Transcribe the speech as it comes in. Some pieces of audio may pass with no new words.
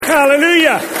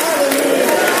Hallelujah.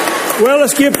 Well,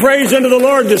 let's give praise unto the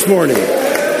Lord this morning.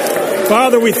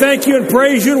 Father, we thank you and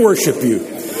praise you and worship you.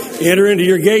 Enter into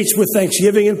your gates with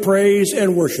thanksgiving and praise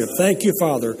and worship. Thank you,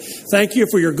 Father. Thank you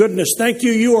for your goodness. Thank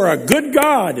you. You are a good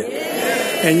God.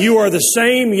 And you are the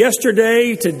same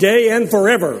yesterday, today, and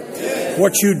forever.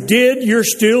 What you did, you're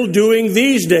still doing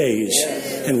these days.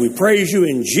 And we praise you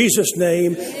in Jesus'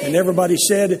 name. And everybody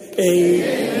said,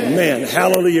 amen.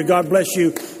 Hallelujah. God bless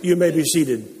you. You may be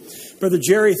seated. Brother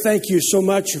Jerry, thank you so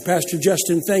much. Pastor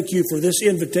Justin, thank you for this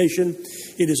invitation.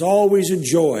 It is always a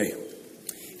joy.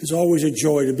 It's always a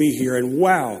joy to be here. And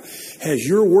wow, has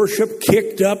your worship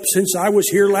kicked up since I was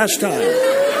here last time?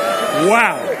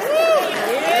 Wow.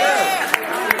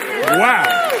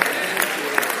 Wow.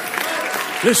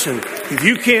 Listen, if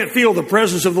you can't feel the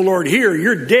presence of the Lord here,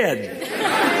 you're dead.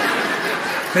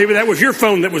 Maybe that was your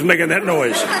phone that was making that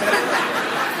noise.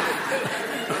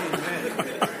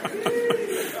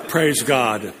 Praise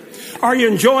God. Are you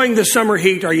enjoying the summer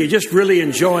heat? Are you just really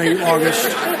enjoying August?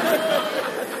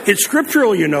 It's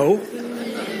scriptural, you know.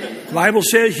 The Bible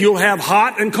says you'll have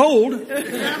hot and cold.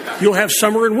 You'll have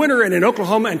summer and winter. And in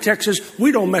Oklahoma and Texas,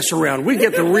 we don't mess around. We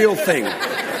get the real thing.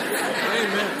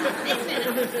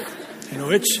 You know,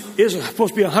 it's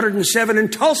supposed to be 107 in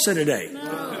Tulsa today.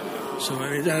 So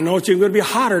I know it's even going to be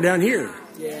hotter down here.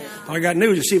 I got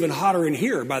news. It's even hotter in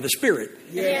here by the Spirit.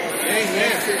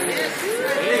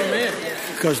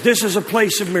 Because this is a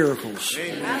place of miracles.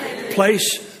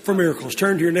 Place for miracles.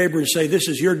 Turn to your neighbor and say, this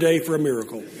is your day for a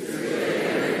miracle.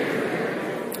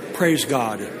 Praise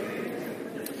God.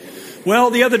 Well,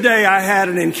 the other day I had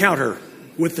an encounter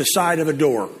with the side of a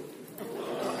door.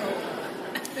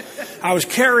 I was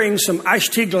carrying some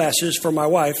iced tea glasses for my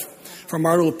wife from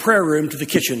our little prayer room to the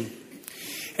kitchen.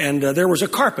 And there was a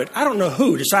carpet. I don't know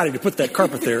who decided to put that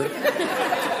carpet there.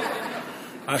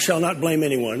 I shall not blame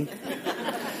anyone.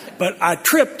 But I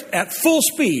tripped at full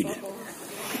speed.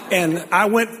 And I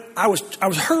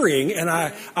was hurrying, and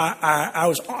I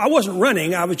wasn't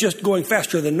running. I was just going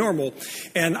faster than normal.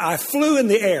 And I flew in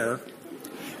the air,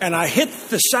 and I hit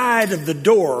the side of the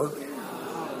door.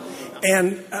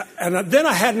 And then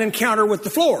I had an encounter with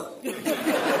the floor.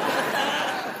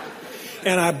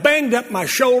 And I banged up my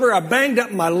shoulder. I banged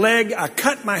up my leg. I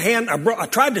cut my hand. I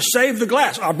tried to save the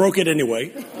glass. I broke it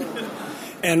anyway.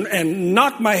 And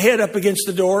knocked my head up against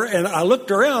the door. And I looked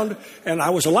around, and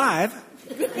I was alive.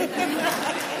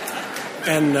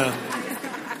 And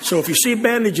so if you see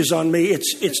bandages on me,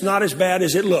 it's not as bad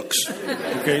as it looks.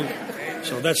 Okay?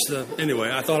 So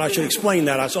anyway, I thought I should explain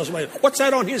that. I saw somebody, what's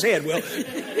that on his head? Well,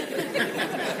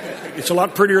 it's a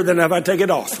lot prettier than if I take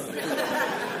it off.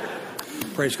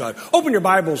 Praise God. Open your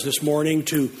Bibles this morning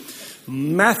to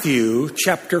Matthew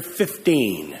chapter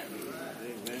 15.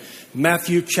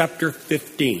 Matthew chapter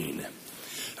 15.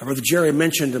 Brother Jerry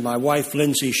mentioned to my wife,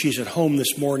 Lindsay, she's at home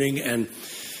this morning. And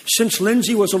since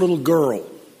Lindsay was a little girl,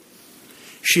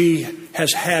 she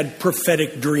has had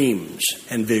prophetic dreams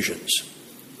and visions.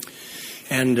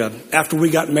 And after we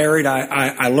got married,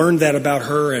 I learned that about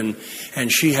her, and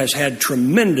she has had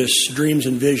tremendous dreams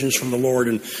and visions from the Lord.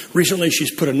 And recently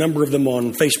she's put a number of them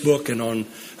on Facebook and on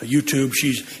YouTube.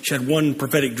 She had one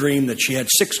prophetic dream that she had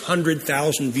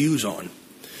 600,000 views on.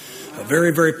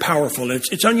 Very, very powerful.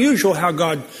 It's unusual how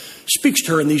God speaks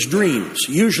to her in these dreams.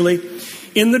 Usually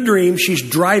in the dream, she's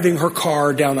driving her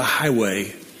car down a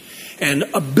highway, and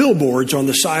billboards on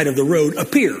the side of the road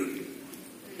appear.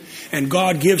 And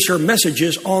God gives her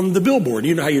messages on the billboard.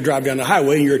 You know how you drive down the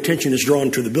highway and your attention is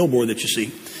drawn to the billboard that you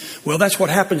see. Well, that's what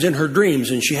happens in her dreams.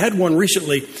 And she had one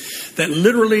recently that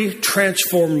literally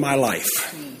transformed my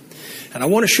life. And I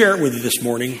want to share it with you this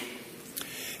morning.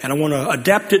 And I want to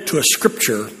adapt it to a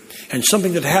scripture and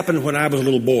something that happened when I was a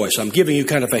little boy. So I'm giving you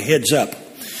kind of a heads up.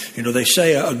 You know, they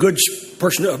say a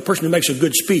person who makes a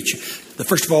good speech,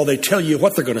 first of all, they tell you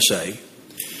what they're going to say.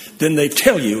 Then they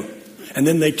tell you, and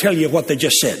then they tell you what they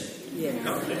just said.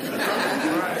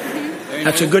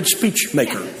 That's a good speech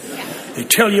maker. They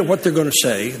tell you what they're going to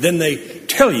say, then they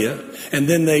tell you, and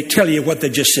then they tell you what they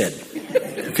just said.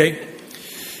 Okay?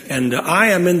 And I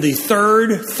am in the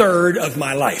third of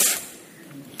my life.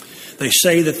 They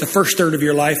say that the first third of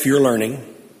your life you're learning,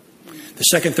 the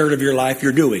second third of your life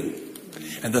you're doing,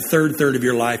 and the third of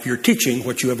your life you're teaching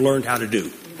what you have learned how to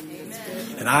do.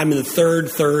 And I'm in the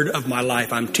third of my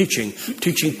life. I'm teaching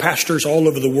pastors all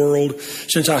over the world.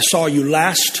 Since I saw you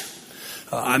last,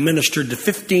 I ministered to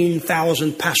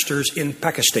 15,000 pastors in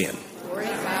Pakistan.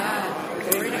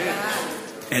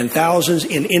 And thousands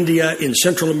in India, in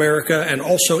Central America, and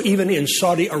also even in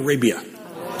Saudi Arabia.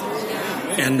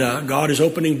 And God is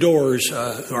opening doors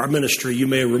to our ministry. You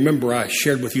may remember I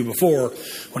shared with you before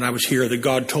when I was here that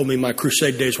God told me my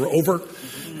crusade days were over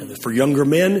for younger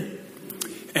men.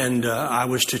 And I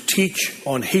was to teach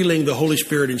on healing the Holy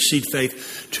Spirit and seed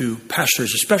faith to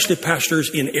pastors, especially pastors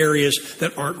in areas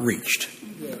that aren't reached,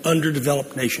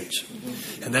 underdeveloped nations.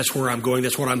 And that's where I'm going.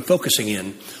 That's what I'm focusing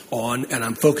in on. And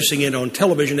I'm focusing in on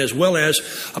television, as well as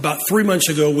about 3 months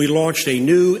ago, we launched a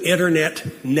new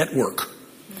internet network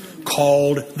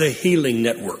called the Healing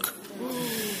Network.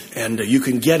 And you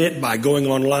can get it by going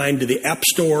online to the App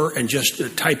Store and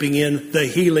just typing in the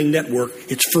Healing Network.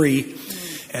 It's free.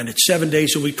 And it's 7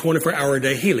 days a week, 24-hour a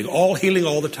day healing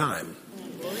all the time.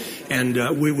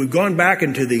 And we've gone back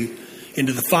into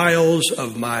the files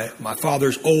of my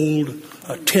father's old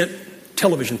tent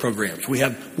television programs. We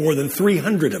have more than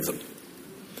 300 of them,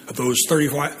 of those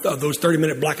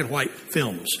 30-minute black and white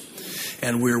films.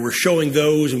 And we're showing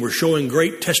those, and we're showing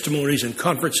great testimonies and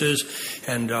conferences.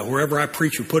 And wherever I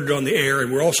preach, we put it on the air.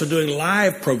 And we're also doing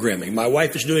live programming. My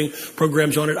wife is doing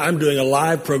programs on it. I'm doing a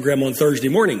live program on Thursday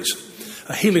mornings,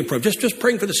 a healing program, just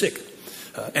praying for the sick.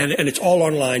 And it's all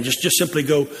online. Just simply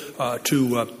go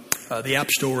to the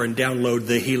App Store and download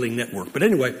the Healing Network. But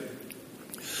anyway,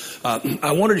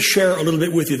 I wanted to share a little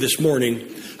bit with you this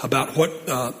morning about what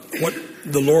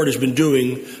the Lord has been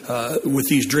doing with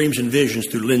these dreams and visions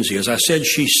through Lindsay. As I said,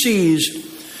 she sees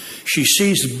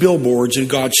the billboards, and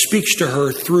God speaks to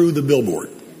her through the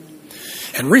billboard.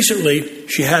 And recently,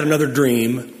 she had another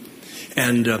dream,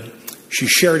 and she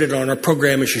shared it on our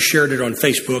program, and she shared it on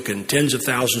Facebook, and tens of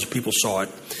thousands of people saw it.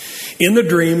 In the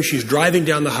dream, she's driving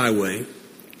down the highway,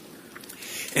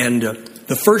 and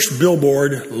the first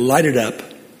billboard lighted up,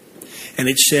 and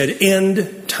it said,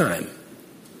 "End time."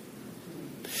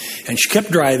 And she kept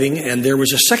driving, and there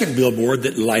was a second billboard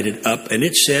that lighted up, and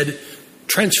it said,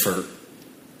 "Transfer."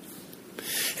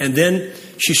 And then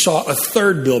she saw a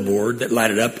third billboard that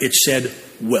lighted up. It said,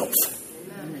 "Wealth."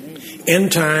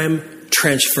 End time,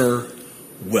 transfer,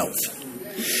 wealth.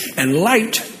 And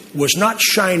light was not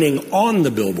shining on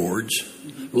the billboards.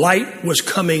 Light was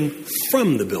coming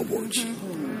from the billboards.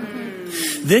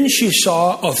 Then she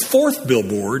saw a fourth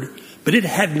billboard, but it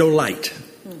had no light.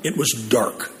 It was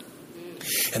dark.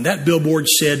 And that billboard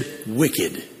said,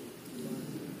 "Wicked."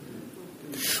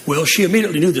 Well, she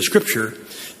immediately knew the scripture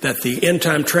that the end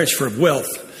time transfer of wealth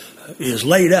is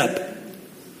laid up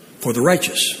for the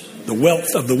righteous. The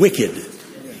wealth of the wicked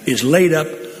is laid up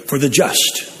for the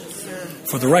just,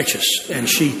 for the righteous. And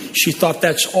she thought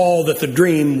that's all that the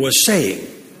dream was saying.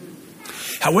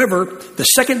 However, the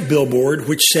second billboard,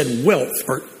 which said wealth,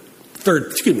 or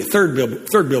third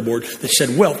billboard that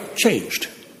said wealth, changed.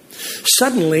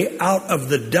 Suddenly, out of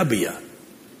the W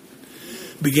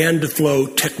began to flow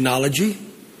technology,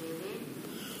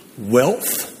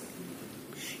 wealth,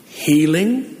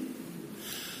 healing,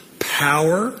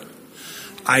 power,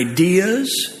 ideas,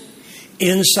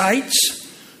 insights,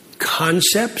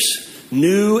 concepts,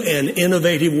 new and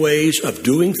innovative ways of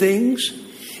doing things.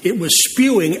 It was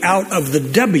spewing out of the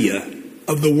W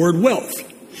of the word wealth.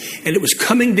 And it was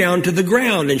coming down to the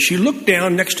ground. And she looked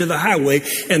down next to the highway,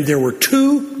 and there were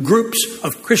two groups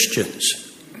of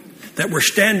Christians that were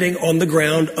standing on the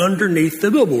ground underneath the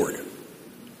billboard.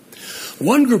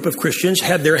 One group of Christians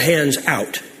had their hands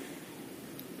out.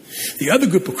 The other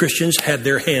group of Christians had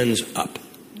their hands up.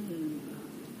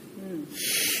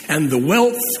 And the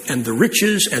wealth and the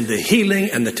riches and the healing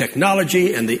and the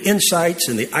technology and the insights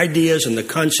and the ideas and the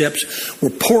concepts were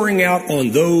pouring out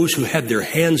on those who had their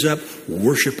hands up,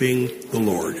 worshiping the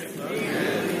Lord.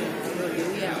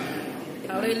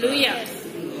 Hallelujah.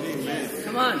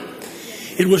 Come on.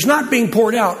 It was not being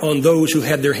poured out on those who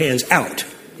had their hands out,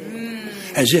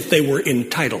 as if they were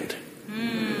entitled. Come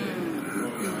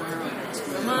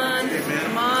on.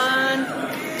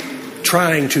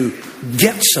 Trying to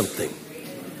get something.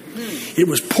 It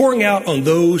was pouring out on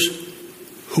those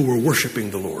who were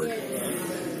worshiping the Lord.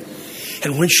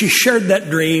 And when she shared that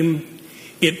dream,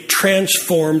 it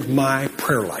transformed my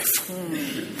prayer life.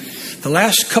 The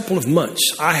last couple of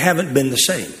months, I haven't been the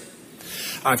same.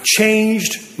 I've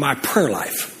changed my prayer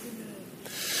life.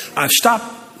 I've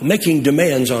stopped making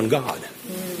demands on God.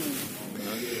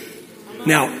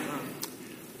 Now,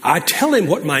 I tell him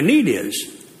what my need is,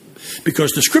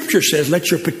 because the scripture says,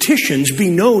 "Let your petitions be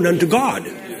known unto God."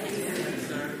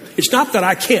 It's not that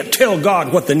I can't tell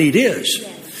God what the need is,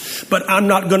 but I'm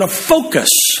not going to focus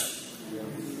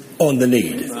on the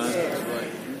need.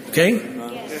 Okay?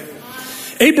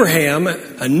 Abraham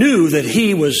knew that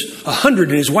he was 100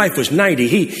 and his wife was 90.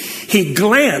 He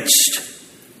glanced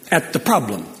at the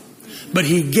problem, but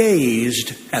he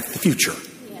gazed at the future.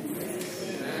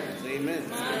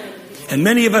 And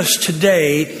many of us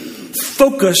today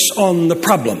focus on the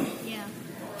problem. Yeah.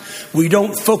 We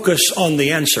don't focus on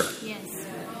the answer. Yes.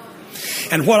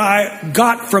 And what I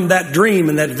got from that dream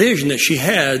and that vision that she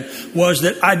had was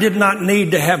that I did not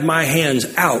need to have my hands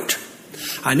out.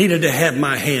 I needed to have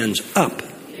my hands up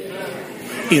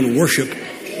in worship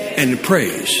and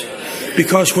praise.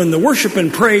 Because when the worship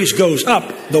and praise goes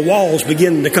up, the walls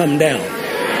begin to come down.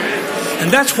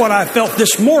 And that's what I felt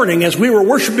this morning as we were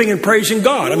worshiping and praising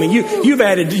God. I mean,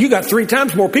 you got 3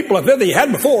 times more people up there than you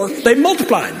had before. They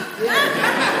multiplied.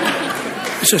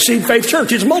 It's a Seed Faith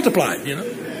Church. It's multiplied, you know.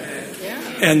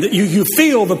 And you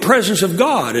feel the presence of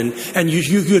God, and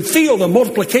you could feel the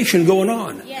multiplication going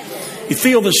on. You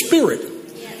feel the Spirit.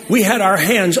 We had our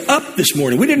hands up this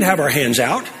morning. We didn't have our hands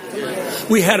out.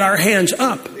 We had our hands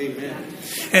up.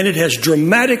 And it has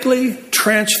dramatically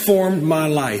transformed my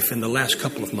life in the last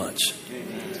couple of months.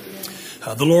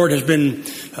 The Lord has been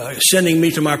sending me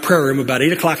to my prayer room about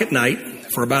 8 o'clock at night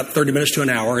for about 30 minutes to an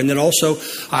hour. And then also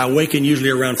I awaken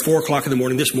usually around 4 o'clock in the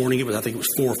morning. This morning I think it was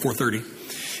 4:30.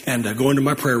 And go into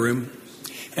my prayer room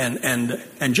and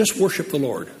just worship the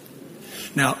Lord.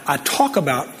 Now, I talk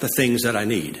about the things that I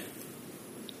need.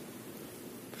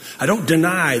 I don't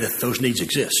deny that those needs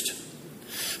exist.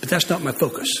 But that's not my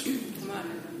focus.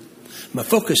 My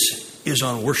focus is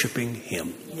on worshiping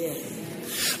Him.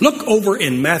 Look over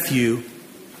in Matthew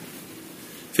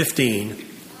 15.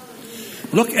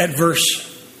 Look at I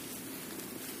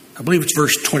believe it's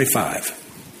verse 25.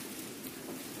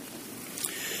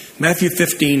 Matthew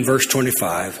 15, verse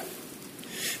 25.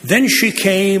 Then she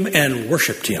came and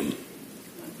worshiped Him,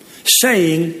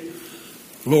 saying,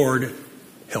 Lord,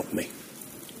 help me.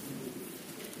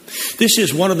 This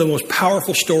is one of the most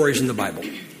powerful stories in the Bible.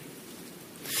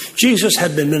 Jesus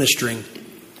had been ministering,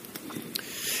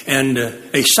 and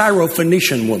a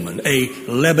Syrophoenician woman, a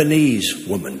Lebanese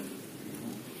woman,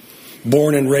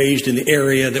 born and raised in the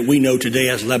area that we know today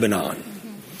as Lebanon.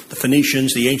 The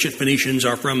Phoenicians, the ancient Phoenicians,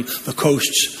 are from the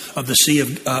coasts of the sea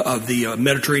of the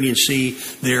Mediterranean Sea.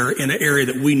 They're in an area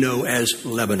that we know as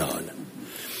Lebanon.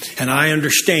 And I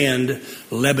understand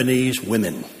Lebanese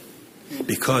women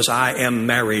because I am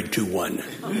married to one.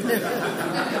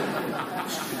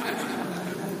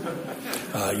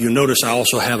 You notice I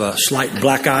also have a slight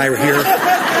black eye here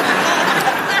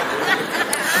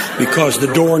because the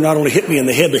door not only hit me in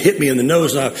the head, but hit me in the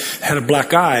nose, and I had a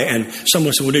black eye. And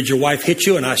someone said, well, did your wife hit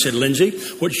you? And I said, Lindsay,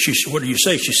 what did you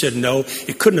say? She said, no,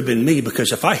 it couldn't have been me,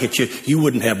 because if I hit you, you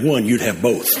wouldn't have one, you'd have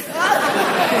both.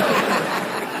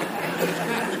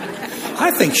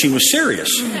 I think she was serious.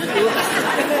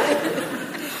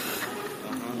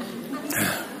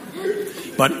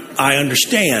 But I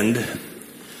understand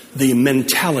the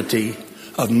mentality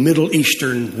of Middle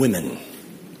Eastern women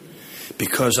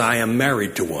because I am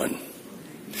married to one.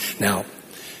 Now,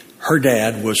 her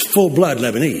dad was full-blood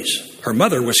Lebanese. Her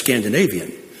mother was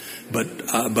Scandinavian, but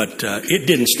it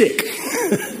didn't stick.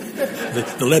 The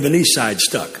Lebanese side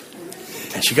stuck.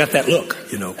 And she got that look,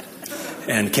 you know,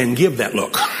 and can give that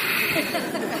look.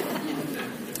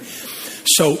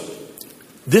 So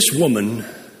this woman,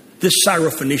 this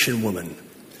Syrophoenician woman,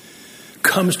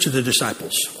 comes to the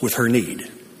disciples with her need.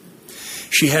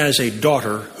 She has a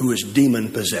daughter who is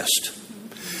demon-possessed.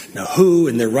 Now, who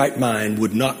in their right mind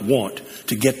would not want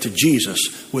to get to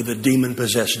Jesus with a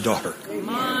demon-possessed daughter? Come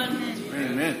on.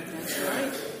 Amen.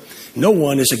 No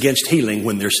one is against healing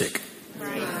when they're sick.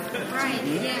 Right.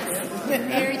 Yes.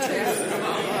 Very true.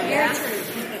 Very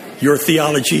true. Your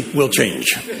theology will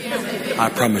change. I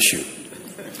promise you.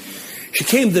 She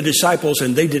came to the disciples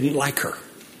and they didn't like her.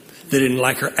 They didn't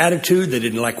like her attitude. They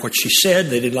didn't like what she said.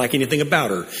 They didn't like anything about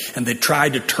her. And they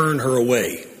tried to turn her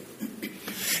away.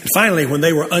 And finally, when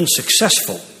they were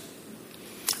unsuccessful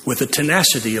with the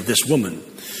tenacity of this woman,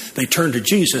 they turned to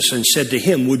Jesus and said to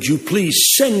Him, would you please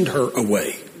send her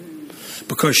away?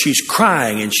 Because she's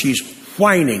crying and she's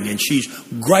whining and she's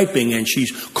griping and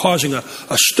she's causing a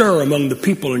stir among the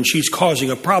people and she's causing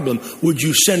a problem. Would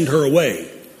you send her away?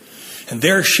 And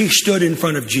there she stood in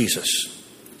front of Jesus.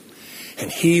 And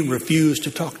He refused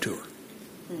to talk to her.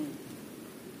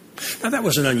 Now, that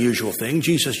was an unusual thing.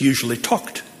 Jesus usually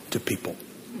talked to people.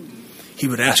 He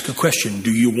would ask a question,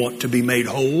 do you want to be made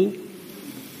whole?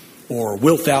 Or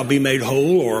wilt thou be made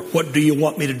whole? Or what do you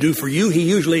want me to do for you? He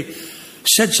usually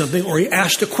said something, or he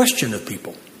asked a question of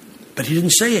people. But he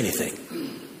didn't say anything.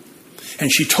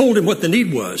 And she told him what the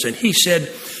need was. And he said,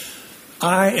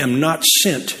 I am not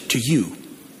sent to you.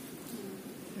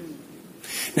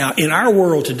 Now, in our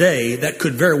world today, that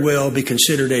could very well be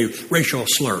considered a racial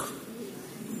slur.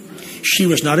 She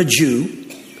was not a Jew.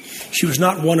 She was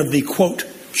not one of the, quote,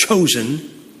 chosen.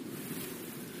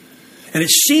 And it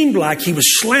seemed like he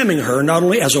was slamming her not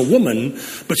only as a woman,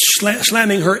 but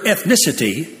slamming her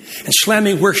ethnicity and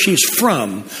slamming where she's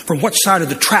from what side of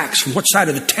the tracks, from what side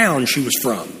of the town she was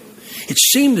from. It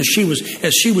seemed as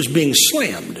she was being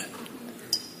slammed.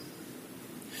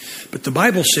 But the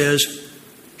Bible says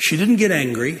she didn't get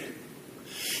angry.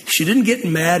 She didn't get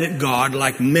mad at God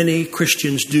like many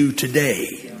Christians do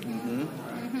today.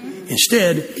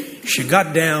 Instead, she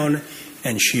got down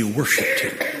and she worshiped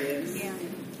him.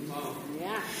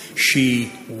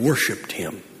 She worshiped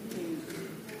him.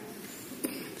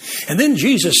 And then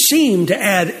Jesus seemed to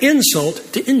add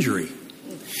insult to injury.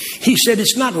 He said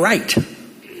it's not right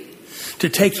to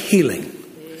take healing,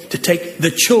 to take the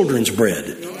children's bread,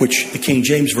 which the King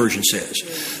James Version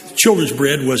says. Children's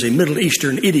bread was a Middle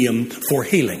Eastern idiom for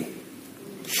healing.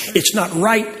 It's not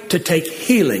right to take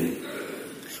healing,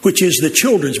 which is the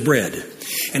children's bread,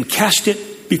 and cast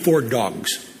it before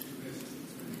dogs.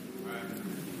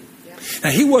 Now,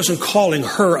 he wasn't calling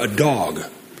her a dog.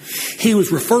 He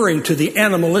was referring to the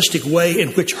animalistic way in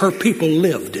which her people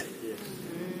lived.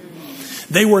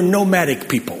 They were nomadic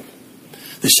people.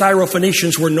 The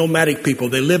Syrophoenicians were nomadic people.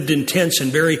 They lived in tents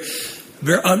and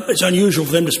it's unusual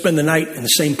for them to spend the night in the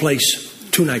same place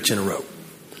 2 nights in a row.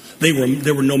 They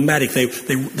were nomadic. They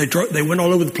went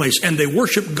all over the place, and they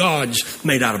worshiped gods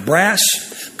made out of brass,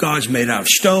 gods made out of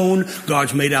stone,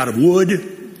 gods made out of wood.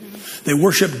 They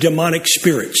worshiped demonic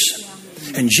spirits.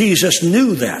 And Jesus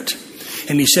knew that.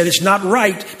 And he said, it's not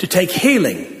right to take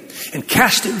healing and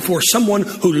cast it before someone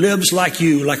who lives like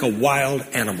you, like a wild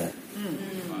animal.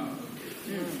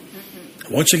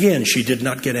 Once again, she did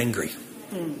not get angry.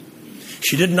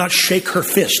 She did not shake her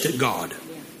fist at God.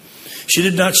 She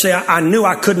did not say, I knew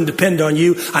I couldn't depend on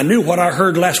you. I knew what I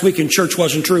heard last week in church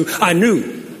wasn't true. I knew.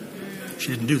 She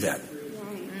didn't do that.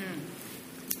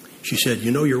 She said,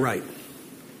 you know, you're right.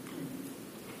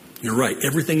 You're right.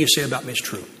 Everything you say about me is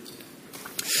true.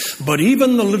 But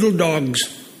even the little dogs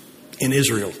in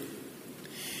Israel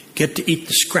get to eat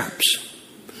the scraps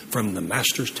from the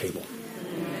master's table.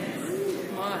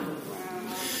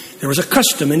 There was a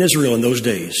custom in Israel in those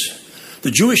days.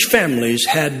 The Jewish families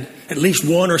had at least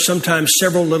one or sometimes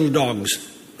several little dogs.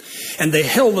 And they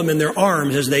held them in their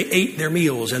arms as they ate their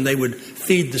meals, and they would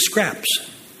feed the scraps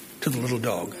to the little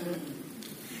dog.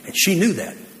 And she knew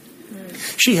that.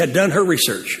 She had done her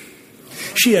research.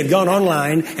 She had gone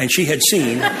online and she had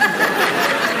seen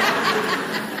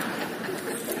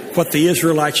what the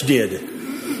Israelites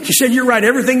did. She said, you're right,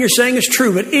 everything you're saying is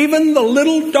true, but even the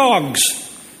little dogs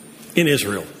in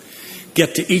Israel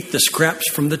get to eat the scraps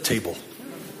from the table.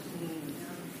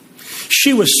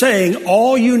 She was saying,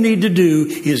 all you need to do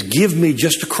is give me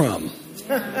just a crumb.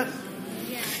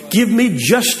 Give me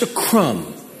just a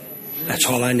crumb. That's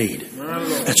all I need.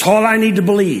 That's all I need to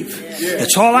believe.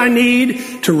 That's all I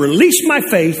need to release my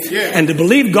faith and to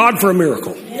believe God for a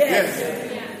miracle.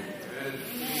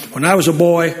 When I was a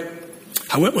boy,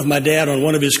 I went with my dad on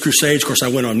one of his crusades. Of course, I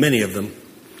went on many of them.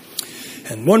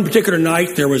 And one particular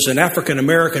night, there was an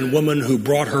African-American woman who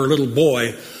brought her little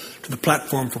boy to the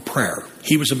platform for prayer.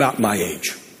 He was about my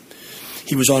age.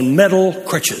 He was on metal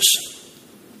crutches.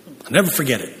 I'll never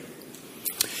forget it.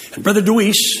 And Brother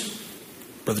Deweese,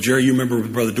 Brother Jerry, you remember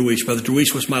Brother Deweese. Brother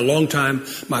Deweese was my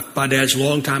dad's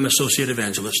longtime associate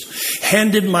evangelist.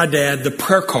 Handed my dad the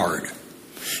prayer card.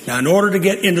 Now, in order to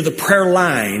get into the prayer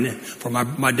line for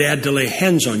my dad to lay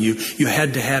hands on you, you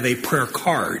had to have a prayer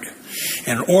card.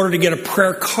 And in order to get a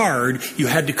prayer card, you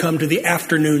had to come to the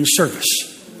afternoon service,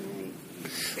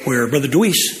 where Brother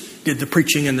Deweese did the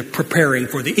preaching and the preparing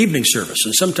for the evening service.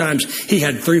 And sometimes he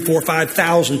had 3,000, 4,000,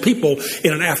 5,000 people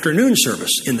in an afternoon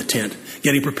service in the tent,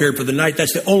 getting prepared for the night.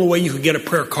 That's the only way you could get a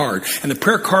prayer card. And the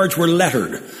prayer cards were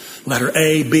lettered. Letter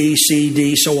A, B, C,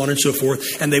 D, so on and so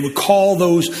forth. And they would call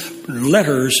those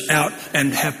letters out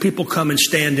and have people come and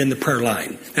stand in the prayer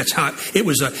line. That's how it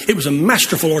was a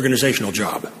masterful organizational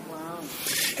job.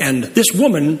 And this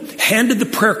woman handed the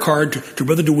prayer card to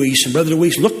Brother Deweese, and Brother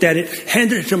Deweese looked at it,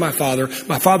 handed it to my father.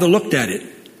 My father looked at it.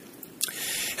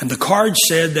 And the card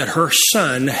said that her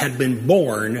son had been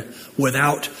born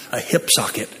without a hip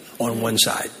socket on one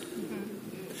side.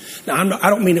 Now, I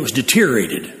don't mean it was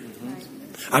deteriorated.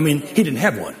 I mean, he didn't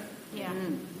have one.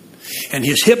 And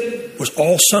his hip was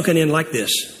all sunken in like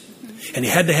this. And he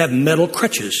had to have metal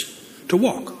crutches to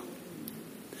walk.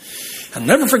 I'll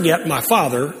never forget, my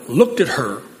father looked at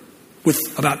her with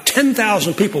about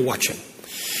 10,000 people watching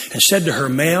and said to her,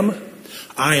 ma'am,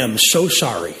 I am so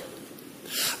sorry.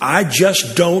 I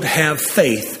just don't have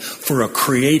faith for a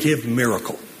creative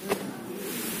miracle.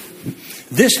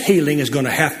 This healing is going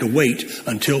to have to wait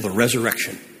until the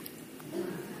resurrection.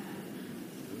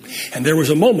 And there was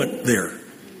a moment there.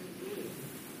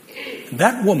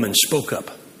 that woman spoke up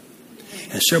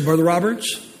and said, Brother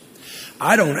Roberts,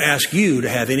 I don't ask you to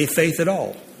have any faith at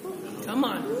all. Come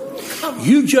on. Come on.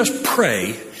 You just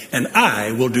pray and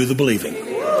I will do the believing.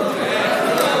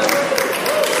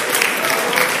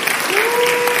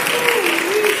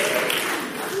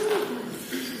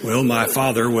 Well, my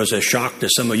father was as shocked as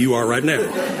some of you are right now.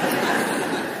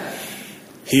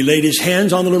 He laid his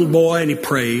hands on the little boy and he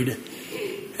prayed,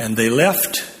 and they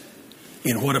left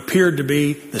in what appeared to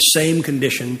be the same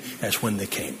condition as when they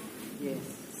came.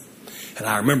 And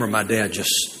I remember my dad just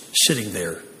sitting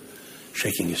there,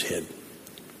 shaking his head.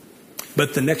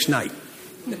 But the next night,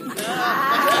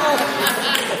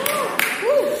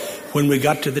 when we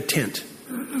got to the tent,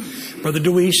 Brother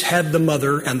Deweese had the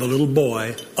mother and the little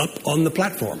boy up on the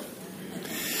platform.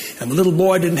 And the little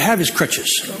boy didn't have his crutches.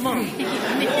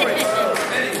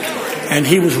 And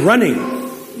he was running.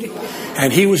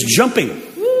 And he was jumping.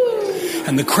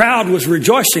 And the crowd was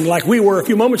rejoicing like we were a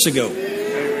few moments ago.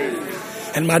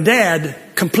 And my dad,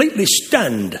 completely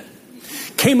stunned,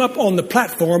 came up on the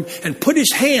platform and put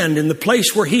his hand in the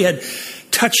place where he had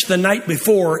touched the night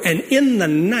before. And in the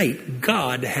night,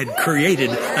 God had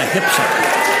created a hip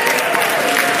socket.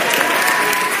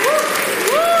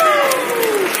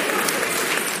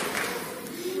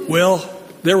 Well,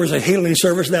 there was a healing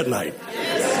service that night.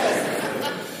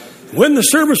 When the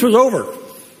service was over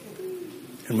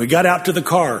and we got out to the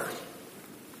car,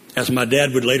 as my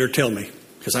dad would later tell me,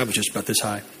 because I was just about this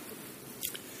high,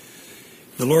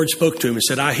 the Lord spoke to him and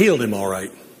said, I healed him all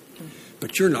right,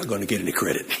 but you're not going to get any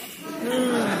credit.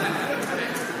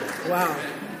 Wow.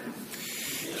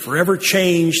 Forever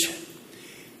changed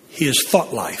his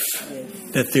thought life,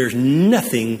 that there's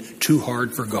nothing too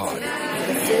hard for God.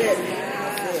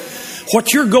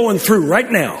 What you're going through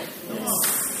right now,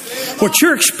 what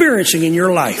you're experiencing in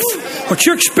your life, what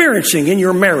you're experiencing in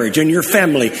your marriage, in your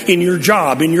family, in your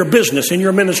job, in your business, in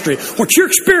your ministry, what you're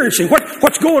experiencing,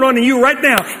 what's going on in you right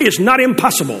now is not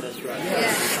impossible.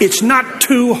 It's not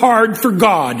too hard for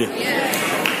God.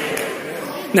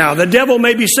 Now, the devil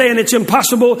may be saying it's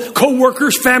impossible.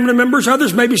 Co-workers, family members,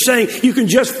 others may be saying you can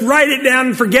just write it down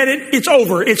and forget it. It's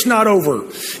over. It's not over.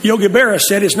 Yogi Berra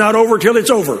said it's not over till it's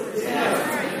over.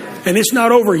 And it's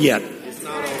not over yet.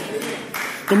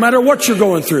 No matter what you're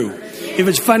going through, if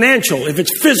it's financial, if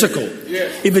it's physical,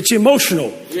 if it's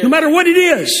emotional, no matter what it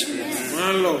is,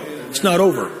 it's not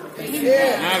over.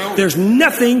 There's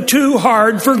nothing too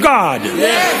hard for God.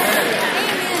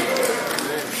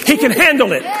 He can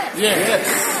handle it.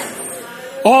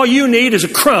 All you need is a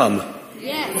crumb.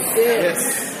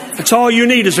 That's all you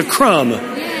need is a crumb.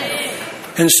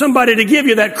 And somebody to give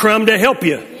you that crumb to help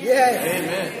you.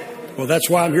 Well, that's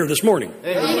why I'm here this morning.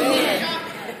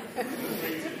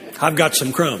 I've got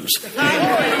some crumbs.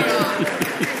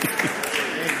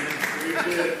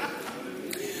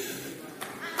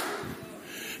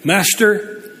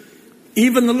 Master,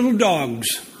 even the little dogs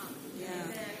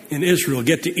in Israel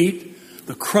get to eat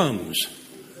the crumbs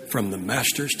from the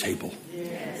Master's table.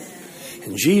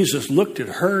 And Jesus looked at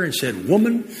her and said,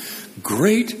 Woman,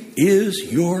 great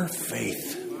is your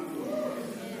faith.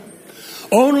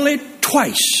 Only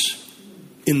twice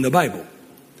in the Bible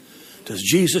does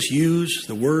Jesus use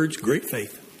the words great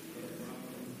faith.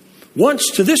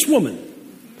 Once to this woman,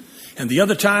 and the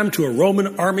other time to a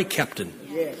Roman army captain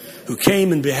who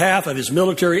came in behalf of his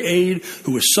military aide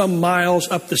who was some miles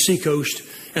up the seacoast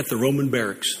at the Roman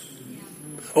barracks.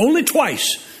 Only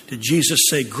twice did Jesus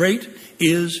say, great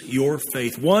is your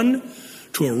faith. One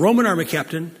to a Roman army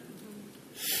captain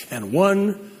and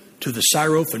one to the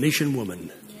Syrophoenician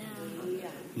woman.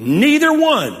 Neither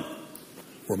one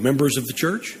were members of the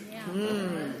church.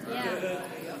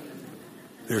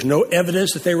 There's no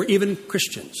evidence that they were even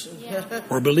Christians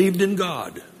or believed in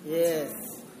God.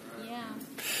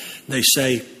 They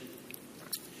say,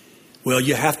 well,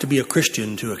 you have to be a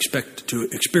Christian to expect to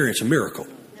experience a miracle.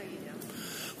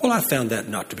 Well, I found that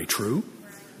not to be true.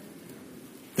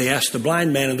 They asked the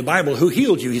blind man in the Bible, who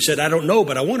healed you? He said, I don't know,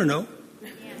 but I want to know.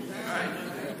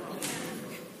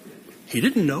 He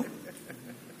didn't know.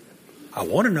 I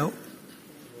want to know.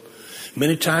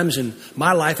 Many times in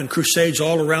my life and crusades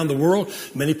all around the world,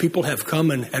 many people have come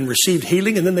and received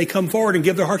healing, and then they come forward and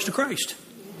give their hearts to Christ.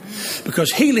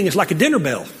 Because healing is like a dinner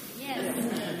bell.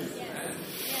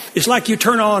 It's like you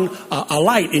turn on a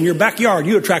light in your backyard.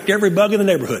 You attract every bug in the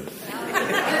neighborhood.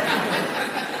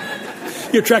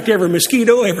 You attract every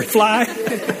mosquito, every fly.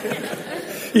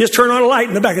 You just turn on a light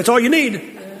in the back. That's all you need.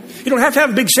 You don't have to have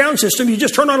a big sound system. You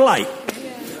just turn on a light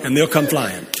and they'll come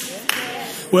flying.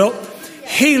 Well,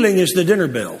 healing is the dinner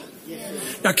bell.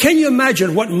 Now, can you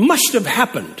imagine what must have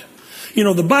happened? You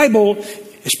know, the Bible,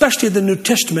 especially the New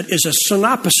Testament, is a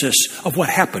synopsis of what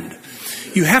happened.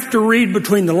 You have to read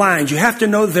between the lines. You have to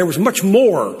know that there was much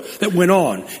more that went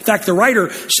on. In fact, the writer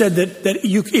said that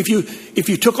if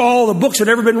you took all the books that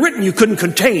had ever been written, you couldn't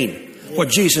contain what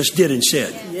Jesus did and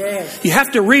said. Yes. You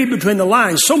have to read between the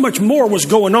lines. So much more was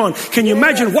going on. Can you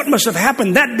imagine what must have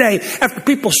happened that day after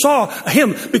people saw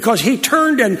him, because he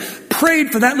turned and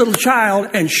prayed for that little child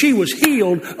and she was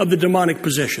healed of the demonic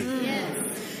possession. Yes.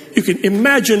 You can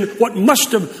imagine what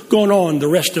must have gone on the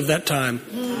rest of that time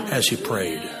as he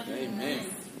prayed. Amen.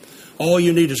 All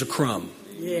you need is a crumb.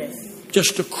 Yes.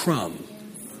 Just a crumb.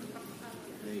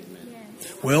 Amen.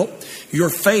 Well, your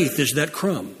faith is that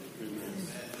crumb.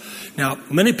 Now,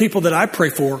 many people that I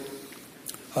pray for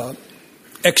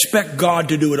expect God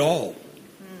to do it all.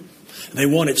 They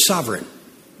want it sovereign.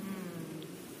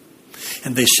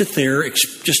 And they sit there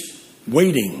just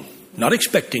waiting. Not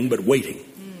expecting, but waiting.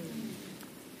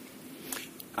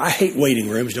 I hate waiting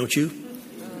rooms, don't you?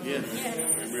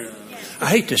 I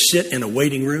hate to sit in a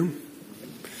waiting room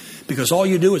because all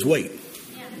you do is wait.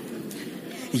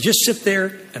 You just sit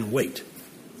there and wait.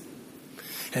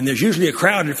 And there's usually a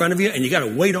crowd in front of you, and you got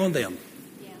to wait on them.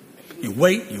 You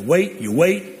wait, you wait, you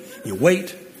wait, you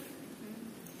wait.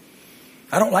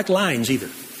 I don't like lines either.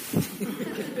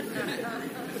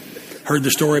 Heard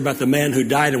the story about the man who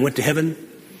died and went to heaven.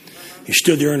 He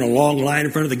stood there in a long line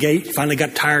in front of the gate. Finally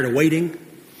got tired of waiting.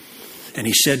 And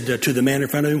he said to the man in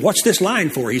front of him, "What's this line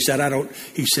for?" He said,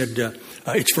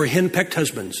 "It's for henpecked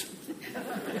husbands."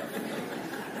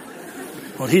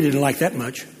 Well, he didn't like that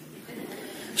much.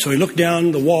 So he looked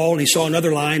down the wall and he saw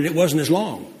another line, and it wasn't as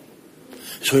long.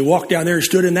 So he walked down there and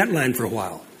stood in that line for a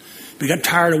while. But he got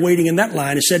tired of waiting in that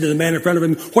line and said to the man in front of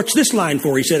him, "What's this line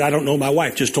for?" He said, "I don't know. My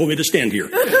wife just told me to stand here."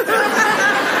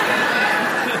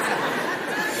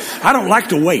 I don't like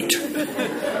to wait.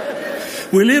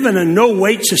 We live in a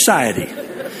no-wait society.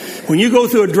 When you go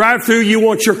through a drive-thru, you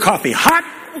want your coffee hot.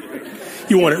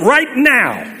 You want it right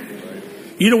now.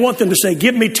 You don't want them to say,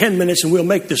 "Give me 10 minutes and we'll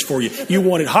make this for you." You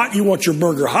want it hot. You want your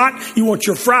burger hot. You want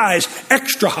your fries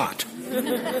extra hot.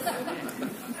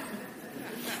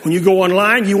 When you go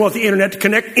online, you want the internet to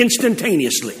connect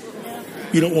instantaneously.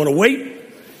 You don't want to wait.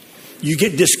 You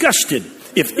get disgusted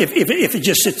if it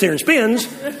just sits there and spins.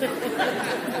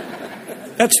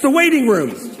 That's the waiting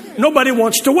room. Nobody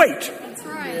wants to wait. That's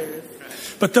right.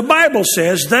 But the Bible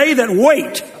says, "They that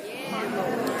wait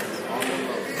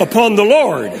upon the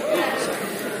Lord,"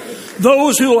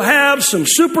 those who will have some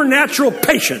supernatural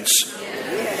patience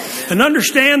and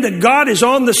understand that God is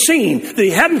on the scene, that He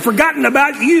hadn't forgotten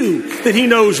about you, that He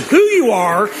knows who you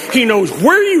are, He knows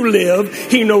where you live,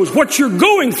 He knows what you're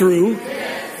going through,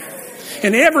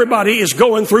 and everybody is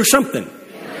going through something.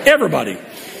 Everybody.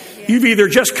 You've either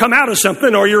just come out of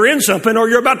something, or you're in something, or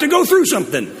you're about to go through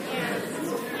something.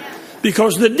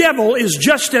 Because the devil is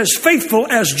just as faithful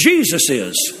as Jesus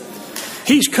is.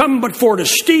 He's come but for to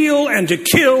steal and to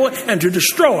kill and to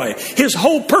destroy. His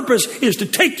whole purpose is to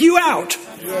take you out.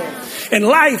 And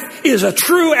life is a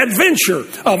true adventure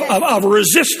of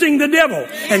resisting the devil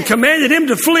and commanding him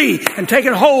to flee and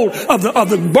taking hold of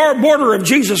the border of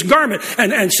Jesus' garment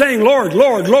and saying, "Lord,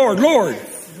 Lord, Lord, Lord."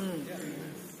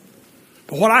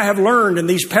 But what I have learned in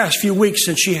these past few weeks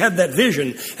since she had that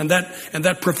vision and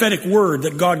that prophetic word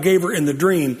that God gave her in the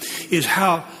dream is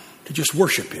how to just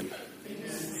worship Him.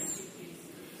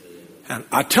 And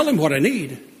I tell Him what I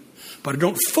need, but I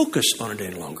don't focus on it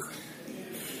any longer.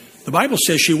 The Bible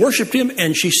says she worshiped Him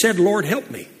and she said, "Lord,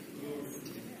 help me."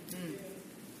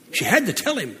 She had to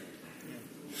tell Him,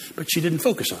 but she didn't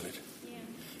focus on it.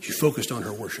 She focused on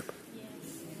her worship.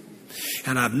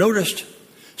 And I've noticed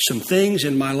some things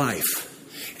in my life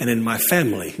and in my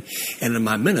family and in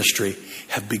my ministry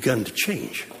have begun to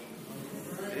change.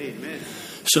 Amen.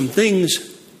 Some things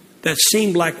that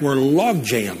seemed like were log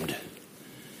jammed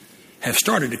have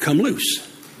started to come loose.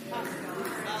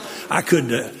 I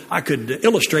could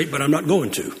illustrate, but I'm not going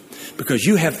to, because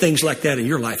you have things like that in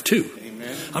your life too.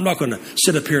 Amen. I'm not going to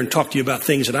sit up here and talk to you about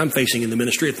things that I'm facing in the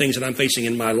ministry, or things that I'm facing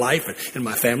in my life and in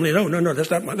my family. No,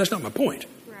 that's not my point.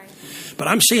 Right. But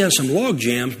I'm seeing some log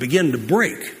jams begin to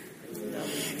break.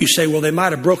 You say, "Well, they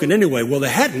might have broken anyway." Well, they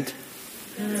hadn't.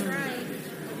 That's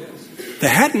right. They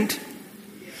hadn't.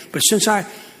 But since I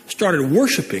started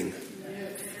worshiping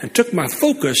and took my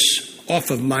focus off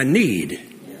of my need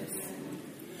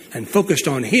and focused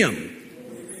on Him,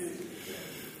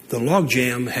 the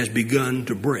logjam has begun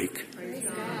to break.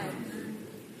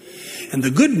 And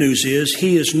the good news is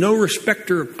He is no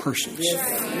respecter of persons.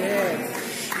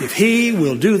 If He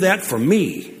will do that for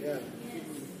me,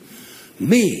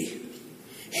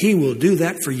 He will do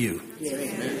that for you.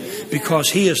 Because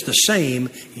He is the same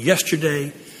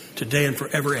yesterday, today, and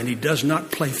forever, and He does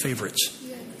not play favorites.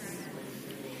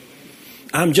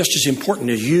 I'm just as important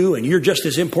as you, and you're just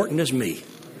as important as me.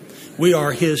 We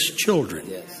are His children.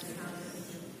 Yes.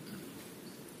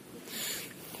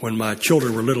 When my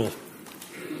children were little,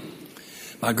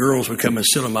 my girls would come and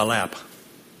sit on my lap.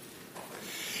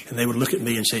 And they would look at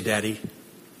me and say, Daddy,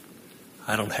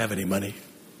 I don't have any money.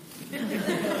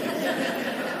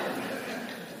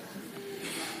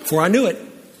 Before I knew it,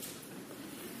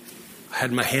 I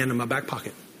had my hand in my back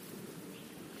pocket.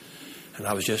 And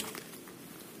I was just...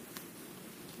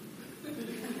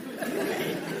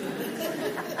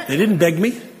 They didn't beg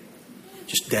me.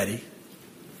 Just, Daddy,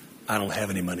 I don't have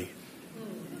any money.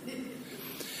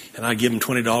 And I give them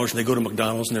 $20 and they go to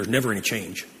McDonald's and there's never any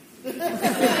change. You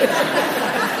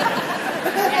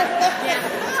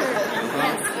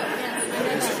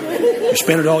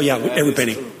spend it all? Yeah, every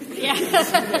penny. Yeah.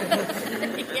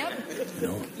 You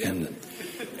know,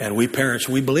 and we parents,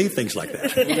 we believe things like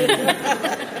that.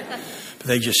 But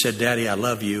they just said, Daddy, I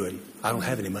love you and I don't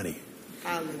have any money.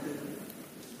 Hallelujah.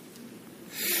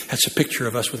 That's a picture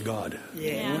of us with God.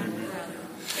 Yeah.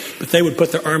 But they would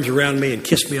put their arms around me and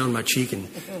kiss me on my cheek and,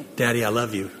 Daddy, I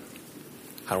love you.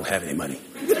 I don't have any money.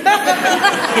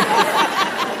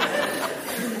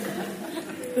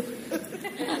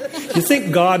 You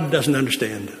think God doesn't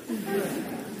understand?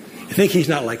 You think He's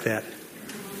not like that?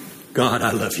 God,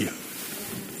 I love you.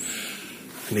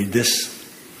 I need this.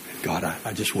 God,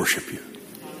 I just worship you.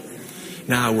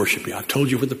 Now I worship you. I've told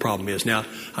you what the problem is. Now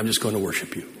I'm just going to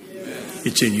worship you.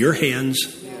 It's in your hands.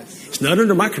 It's not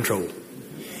under my control.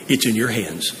 It's in your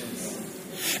hands.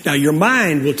 Now your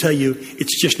mind will tell you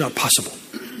it's just not possible.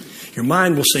 Your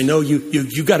mind will say, no,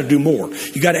 you got to do more.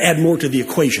 You got to add more to the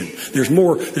equation. There's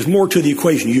more to the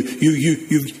equation.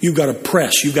 You've got to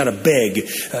press. You've got to beg.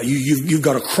 You've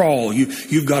got to crawl.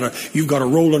 You've got to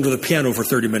roll under the piano for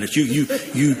 30 minutes.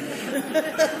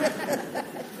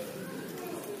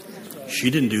 She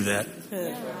didn't do that.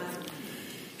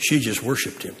 She just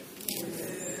worshiped Him.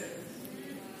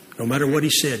 No matter what He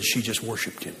said, she just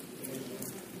worshiped Him.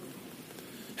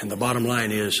 And the bottom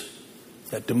line is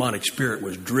that demonic spirit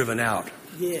was driven out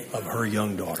of her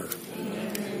young daughter.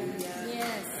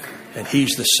 Yes. And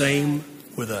He's the same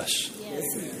with us.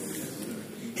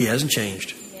 He hasn't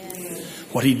changed. Yes.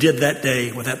 What He did that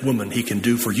day with that woman, He can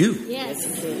do for you Yes.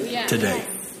 today.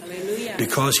 Hallelujah.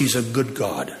 Because He's a good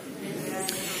God.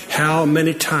 How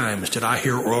many times did I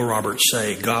hear Oral Roberts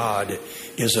say, God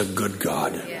is a good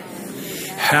God?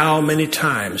 How many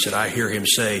times did I hear him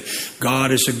say,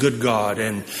 God is a good God,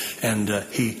 and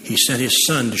he sent His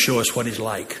Son to show us what He's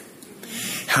like?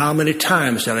 How many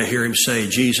times did I hear him say,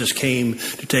 Jesus came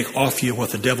to take off you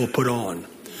what the devil put on,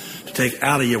 to take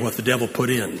out of you what the devil put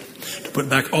in, to put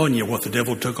back on you what the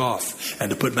devil took off,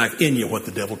 and to put back in you what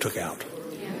the devil took out?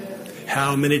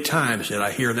 How many times did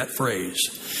I hear that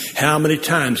phrase? How many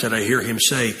times did I hear him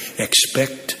say,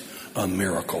 expect a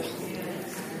miracle?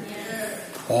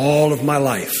 All of my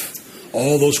life,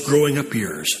 all those growing up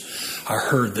years, I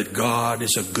heard that God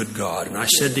is a good God. And I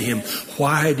said to him,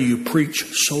 why do you preach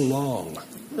so long?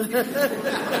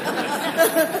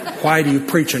 Why do you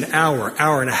preach an hour,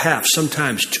 hour and a half,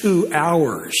 sometimes 2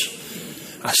 hours?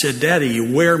 I said, Daddy,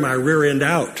 you wear my rear end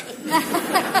out.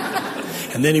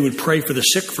 And then he would pray for the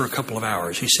sick for a couple of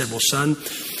hours. He said, well, son,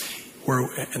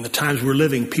 in the times we're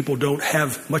living, people don't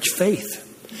have much faith.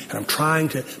 And I'm trying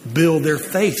to build their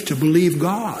faith to believe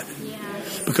God.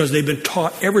 Because they've been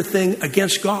taught everything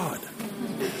against God.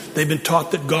 They've been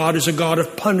taught that God is a God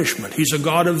of punishment. He's a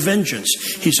God of vengeance.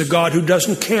 He's a God who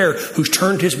doesn't care, who's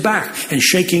turned His back and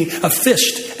shaking a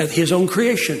fist at His own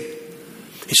creation.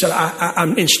 He said,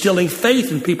 I'm instilling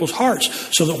faith in people's hearts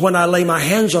so that when I lay my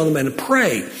hands on them and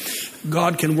pray,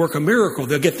 God can work a miracle.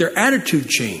 They'll get their attitude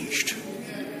changed.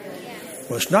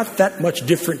 Well, it's not that much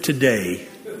different today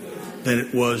than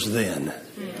it was then.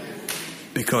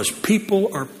 Because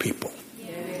people are people.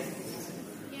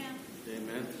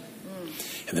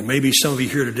 And there may be some of you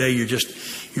here today,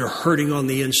 you're hurting on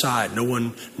the inside. No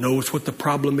one knows what the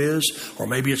problem is. Or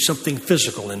maybe it's something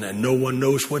physical and no one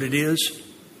knows what it is.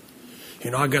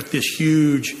 You know, I got this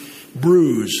huge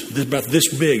bruise, about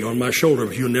this big on my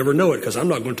shoulder. You'll never know it because I'm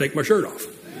not going to take my shirt off.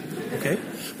 Okay?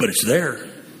 But it's there.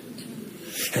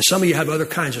 And some of you have other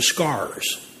kinds of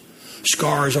scars.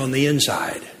 Scars on the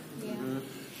inside.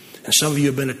 And some of you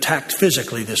have been attacked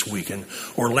physically this week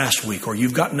or last week, or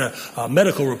you've gotten a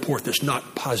medical report that's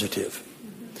not positive.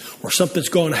 Or something's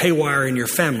gone haywire in your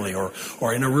family or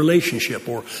in a relationship,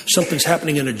 or something's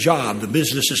happening in a job. The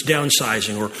business is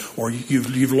downsizing, or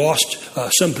you've lost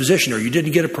some position, or you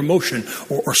didn't get a promotion,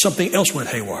 or something else went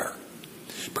haywire.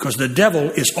 Because the devil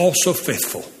is also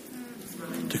faithful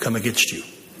to come against you.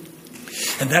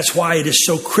 And that's why it is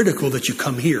so critical that you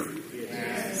come here.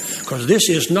 Because this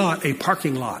is not a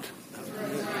parking lot.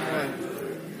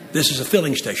 This is a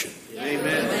filling station.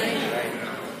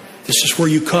 This is where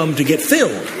you come to get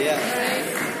filled.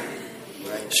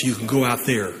 So you can go out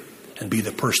there and be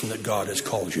the person that God has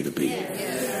called you to be.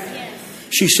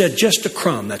 She said, just a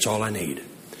crumb, that's all I need.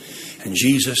 And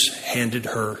Jesus handed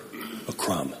her a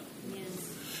crumb.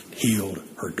 Healed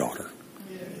her daughter.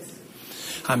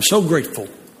 I'm so grateful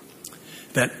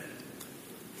that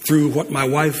through what my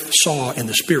wife saw in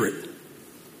the Spirit,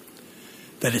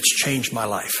 that it's changed my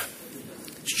life.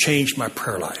 It's changed my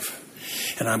prayer life.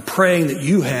 And I'm praying that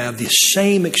you have the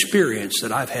same experience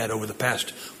that I've had over the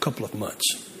past couple of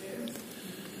months.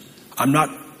 I'm not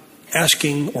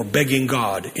asking or begging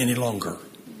God any longer.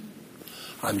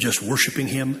 I'm just worshiping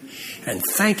Him and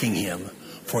thanking Him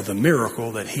for the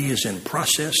miracle that He is in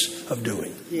process of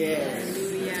doing.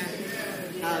 Hallelujah.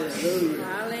 Hallelujah.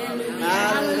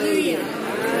 Hallelujah. Hallelujah.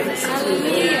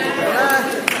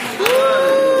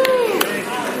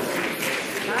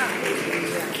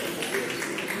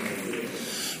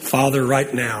 Father,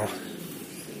 right now,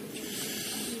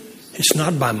 it's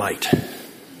not by might.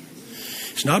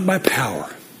 It's not by power.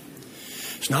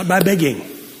 It's not by begging.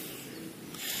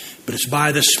 But it's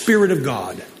by the Spirit of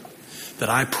God that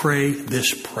I pray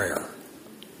this prayer.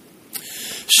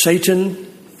 Satan,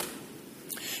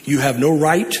 you have no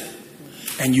right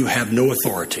and you have no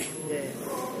authority.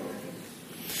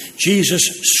 Jesus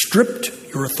stripped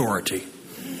your authority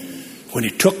when He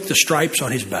took the stripes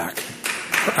on His back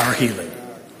for our healing.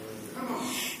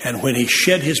 And when He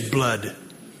shed His blood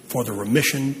for the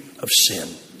remission of sin.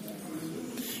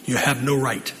 You have no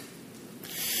right.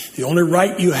 The only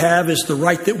right you have is the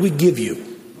right that we give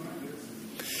you.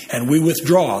 And we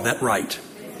withdraw that right.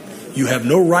 You have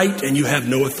no right and you have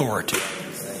no authority.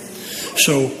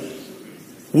 So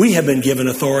we have been given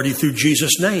authority through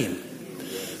Jesus' name.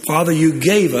 Father, you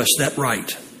gave us that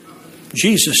right.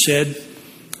 Jesus said,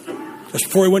 just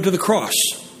before He went to the cross,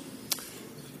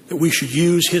 that we should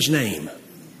use His name.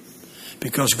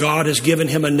 Because God has given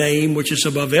Him a name which is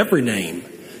above every name,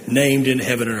 named in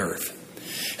heaven and earth.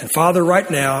 And Father, right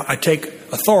now, I take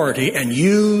authority and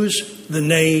use the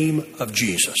name of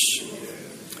Jesus.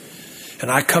 And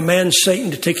I command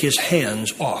Satan to take his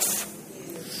hands off.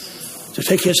 To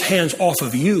take his hands off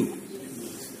of you.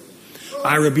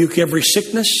 I rebuke every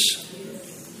sickness.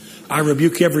 I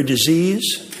rebuke every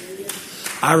disease.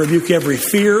 I rebuke every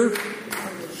fear.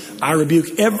 I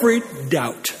rebuke every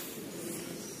doubt.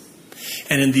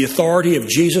 And in the authority of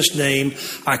Jesus' name,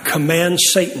 I command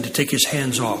Satan to take his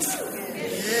hands off.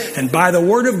 And by the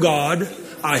word of God,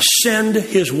 I send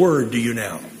His word to you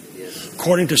now.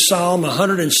 According to Psalm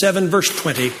 107, verse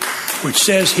 20, which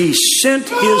says He sent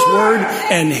His word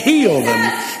and healed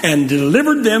them and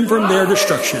delivered them from their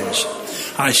destructions.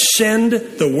 I send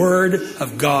the word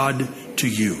of God to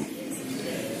you.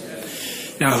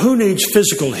 Now, who needs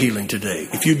physical healing today?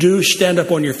 If you do, stand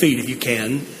up on your feet if you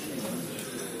can.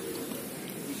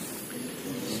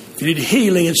 If you need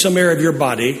healing in some area of your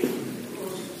body,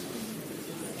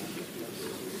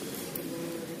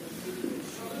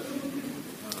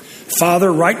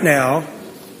 Father, right now,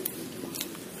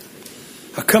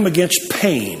 I come against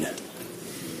pain.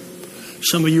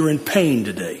 Some of you are in pain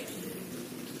today.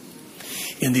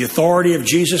 In the authority of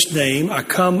Jesus' name, I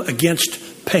come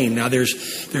against pain. Now,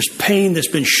 there's pain that's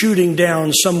been shooting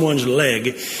down someone's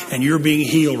leg, and you're being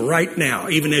healed right now.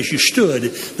 Even as you stood,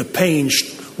 the pain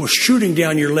was shooting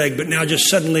down your leg, but now just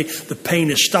suddenly the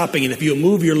pain is stopping. And if you'll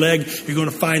move your leg, you're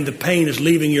going to find the pain is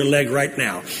leaving your leg right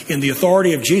now. In the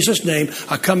authority of Jesus' name,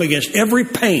 I come against every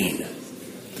pain.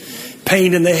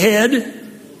 Pain in the head,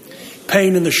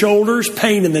 pain in the shoulders,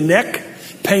 pain in the neck,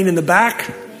 pain in the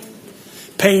back,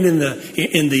 pain in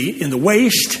the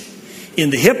waist,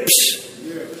 in the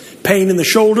hips, pain in the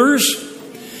shoulders,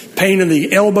 pain in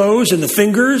the elbows and the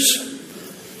fingers,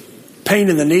 pain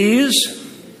in the knees,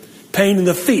 pain in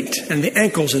the feet and the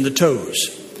ankles and the toes.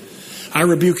 I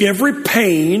rebuke every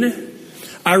pain.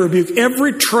 I rebuke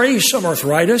every trace of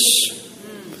arthritis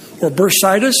or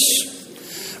bursitis.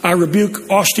 I rebuke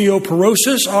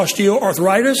osteoporosis,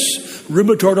 osteoarthritis,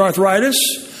 rheumatoid arthritis.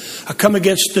 I come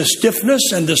against the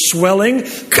stiffness and the swelling.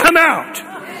 Come out!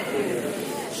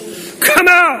 Come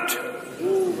out!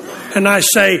 And I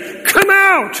say, come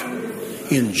out!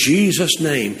 In Jesus'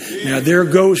 name. Now there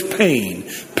goes pain.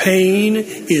 Pain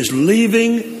is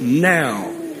leaving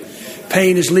now.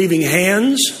 Pain is leaving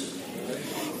hands.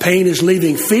 Pain is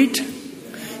leaving feet.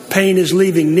 Pain is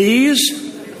leaving knees.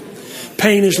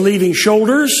 Pain is leaving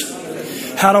shoulders.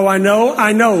 How do I know?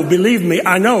 I know. Believe me,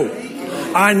 I know.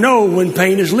 I know when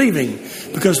pain is leaving.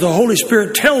 Because the Holy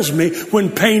Spirit tells me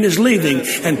when pain is leaving.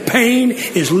 And pain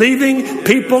is leaving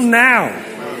people now.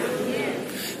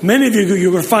 Many of you,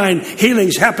 you're going to find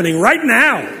healings happening right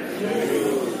now.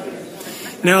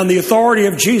 Now, in the authority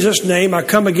of Jesus' name, I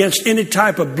come against any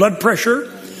type of blood pressure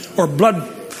or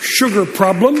blood sugar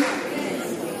problem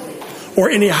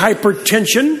or any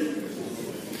hypertension.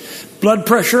 Blood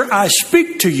pressure, I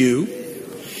speak to you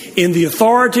in the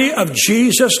authority of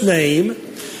Jesus' name.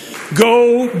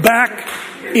 Go back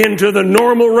into the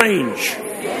normal range.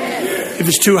 If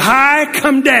it's too high,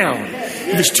 come down.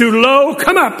 If it's too low,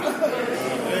 come up.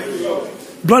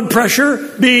 Blood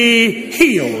pressure, be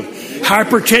healed.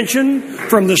 Hypertension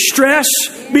from the stress,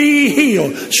 be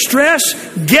healed. Stress,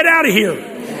 get out of here.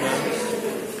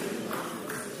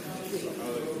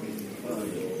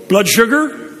 Blood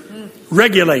sugar,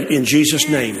 regulate in Jesus'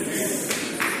 name.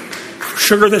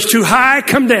 Sugar that's too high,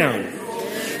 come down.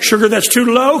 Sugar that's too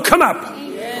low, come up.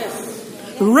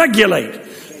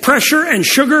 Regulate. Pressure and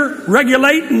sugar,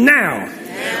 regulate now.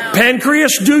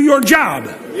 Pancreas, do your job.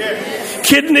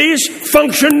 Kidneys,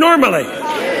 function normally.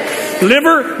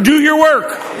 Liver, do your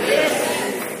work.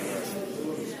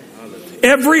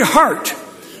 Every heart,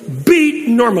 beat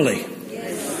normally.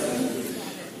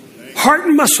 Heart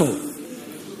muscle,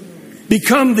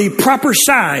 become the proper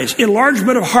size.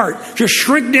 Enlargement of heart, just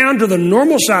shrink down to the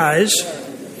normal size.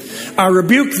 I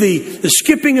rebuke the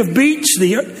skipping of beats,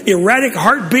 the erratic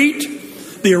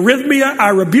heartbeat, the arrhythmia. I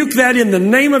rebuke that in the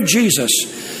name of Jesus.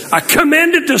 I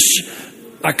command it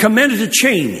to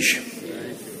change,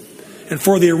 and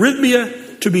for the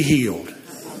arrhythmia to be healed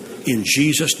in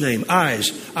Jesus' name.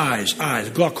 Eyes,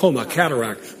 glaucoma,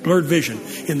 cataract, blurred vision,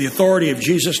 in the authority of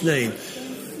Jesus' name.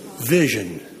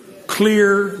 Vision,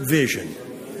 clear vision,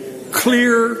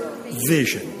 clear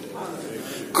vision,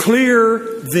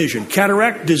 clear vision.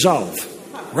 Cataract, dissolve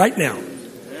right now.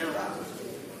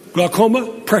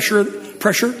 Glaucoma, pressure,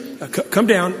 come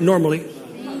down normally.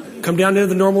 Come down into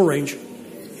the normal range.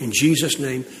 In Jesus'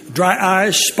 name. Dry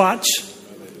eyes, spots,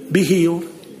 be healed.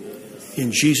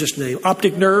 In Jesus' name.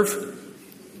 Optic nerve,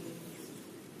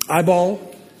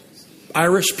 eyeball,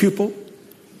 iris, pupil,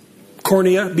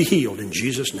 cornea, be healed. In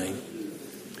Jesus' name.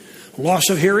 Loss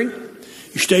of hearing,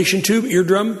 eustachian tube,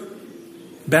 eardrum,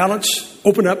 balance,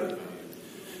 open up.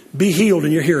 Be healed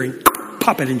in your hearing.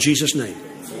 Pop it in Jesus' name.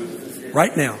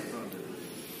 Right now.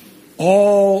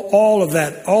 All of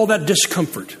that, all that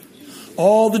discomfort.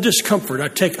 All the discomfort, I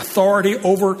take authority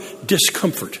over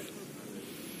discomfort.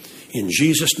 In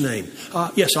Jesus' name.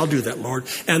 Yes, I'll do that, Lord.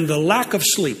 And the lack of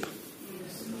sleep.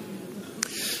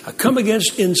 I come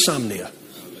against insomnia.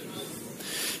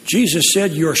 Jesus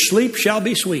said, your sleep shall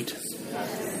be sweet.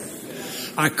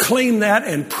 I claim that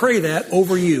and pray that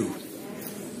over you.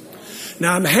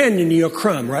 Now I'm handing you a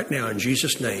crumb right now in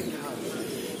Jesus' name.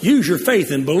 Use your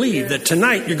faith and believe that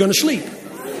tonight you're going to sleep.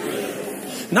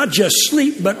 Not just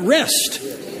sleep, but rest.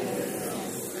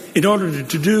 In order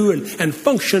to do and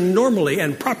function normally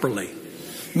and properly.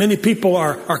 Many people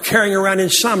are carrying around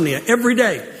insomnia every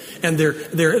day. And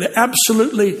they're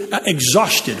absolutely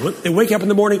exhausted. When they wake up in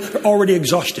the morning, they're already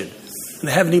exhausted. And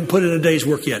they haven't even put in a day's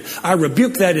work yet. I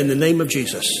rebuke that in the name of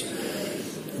Jesus.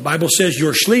 The Bible says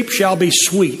your sleep shall be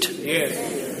sweet.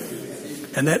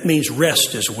 And that means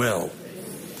rest as well.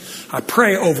 I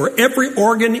pray over every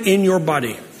organ in your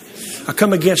body. I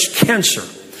come against cancer,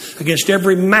 against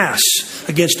every mass,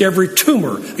 against every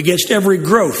tumor, against every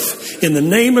growth. In the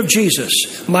name of Jesus,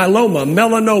 myeloma,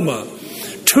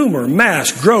 melanoma, tumor,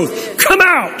 mass, growth, come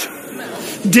out,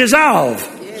 dissolve,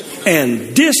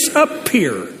 and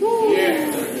disappear.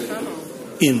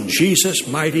 In Jesus'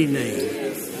 mighty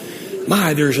name.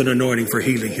 My, there's an anointing for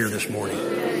healing here this morning.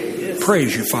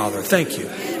 Praise you, Father. Thank you.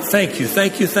 Thank you,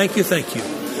 thank you, thank you, thank you.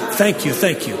 Thank you,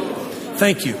 thank you,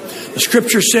 thank you. The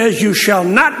scripture says you shall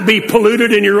not be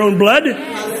polluted in your own blood.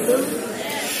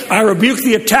 I rebuke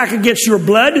the attack against your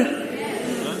blood.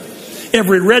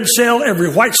 Every red cell, every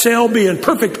white cell be in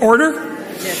perfect order.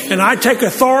 And I take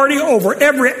authority over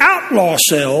every outlaw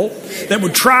cell that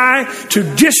would try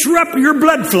to disrupt your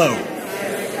blood flow.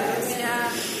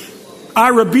 I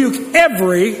rebuke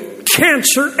every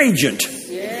cancer agent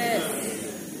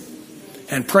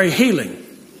and pray healing.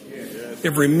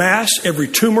 Every mass, every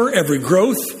tumor, every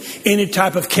growth, any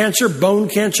type of cancer, bone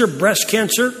cancer, breast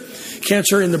cancer,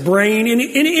 cancer in the brain,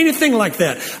 anything like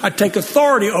that. I take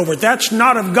authority over it. That's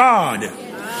not of God.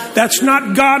 That's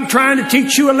not God trying to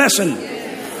teach you a lesson.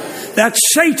 That's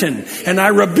Satan, and I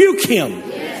rebuke him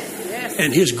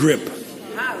and his grip.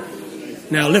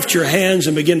 Now lift your hands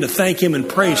and begin to thank him and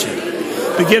praise him.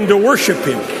 Begin to worship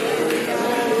him.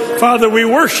 Father, we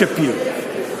worship you.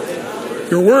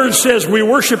 Your word says we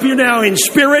worship you now in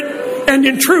spirit and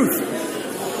in truth.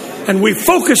 And we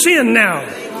focus in now.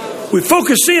 We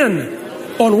focus in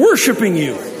on worshiping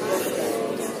you.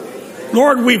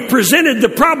 Lord, we've presented the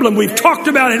problem. We've talked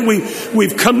about it.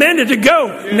 We've commanded to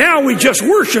go. Now we just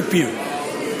worship you.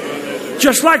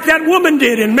 Just like that woman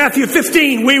did in Matthew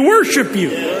 15. We worship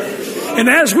you. And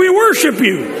as we worship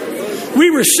you, we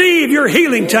receive your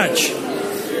healing touch.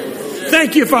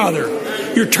 Thank you, Father.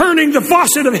 You're turning the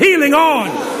faucet of healing on.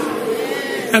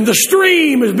 And the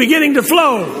stream is beginning to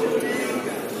flow.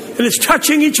 And it's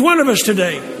touching each one of us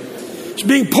today. It's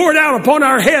being poured out upon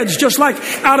our heads, just like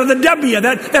out of the W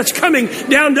that's coming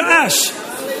down to us.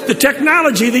 The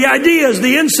technology, the ideas,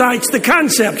 the insights, the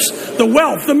concepts, the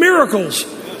wealth, the miracles,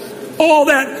 all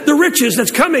that, the riches that's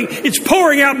coming, it's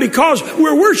pouring out because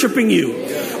we're worshiping you.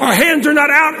 Our hands are not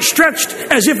outstretched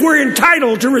as if we're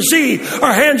entitled to receive.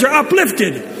 Our hands are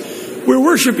uplifted. We're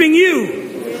worshiping you.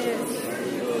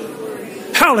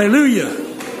 Hallelujah.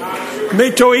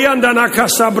 Lift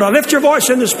your voice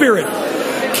in the Spirit.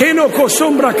 Keno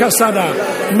kosombra kasada.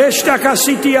 Meshta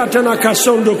kasitiata na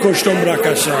kasondo kostombra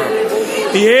kasa.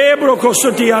 Yebro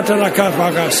kosotiata na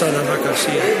kapagasa na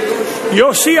kasia.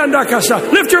 Yosi anda kasa.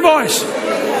 Lift your voice.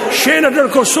 Shena del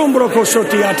kosombro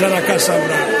kosotiata na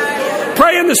kasambra.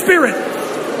 Pray in the Spirit.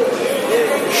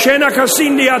 Shena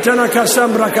kasindiata na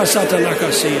kasambra kasata na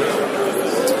kasia.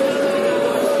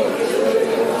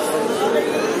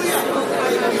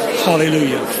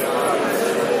 Hallelujah.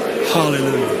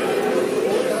 Hallelujah.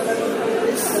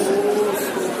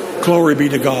 Glory be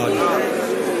to God.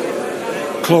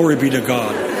 Glory be to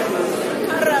God.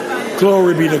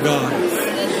 Glory be to God.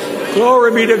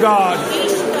 Glory be to God.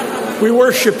 We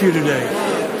worship you today.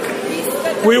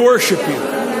 We worship you.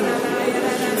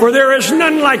 For there is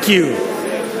none like you.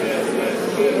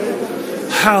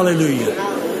 Hallelujah.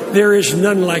 There is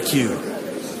none like you.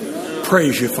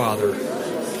 Praise you, Father.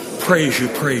 Praise you,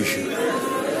 praise you.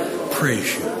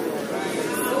 Praise you.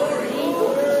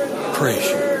 Praise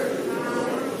you.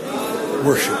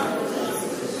 Worship.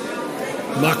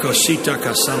 Makosita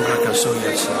kasambra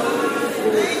kasoyasa.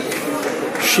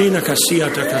 Shina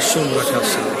kasiata kasombra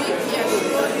kasa.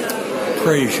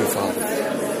 Praise you, Father.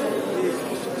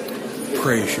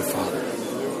 Praise you, Father.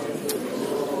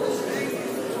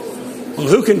 Well,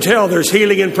 who can tell there's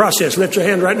healing in process? Lift your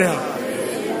hand right now.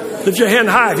 Lift your hand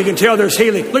high if you can tell there's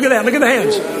healing. Look at that. Look at the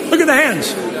hands. Look at the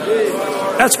hands.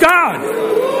 That's God.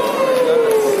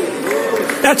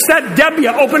 That's that W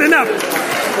opening up.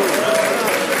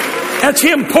 That's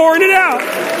Him pouring it out.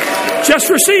 Just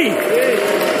receive.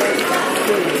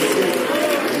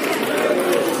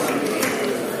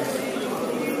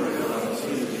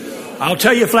 I'll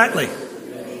tell you flatly.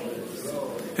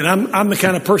 And I'm the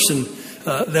kind of person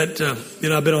that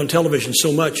I've been on television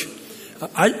so much.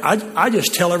 I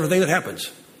just tell everything that happens.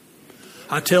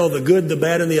 I tell the good, the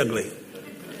bad, and the ugly.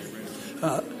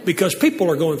 Because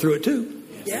people are going through it too.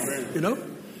 You know?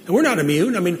 And we're not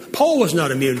immune. I mean, Paul was not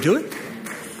immune to it.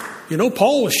 You know,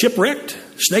 Paul was shipwrecked,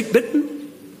 snake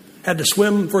bitten, had to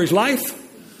swim for his life,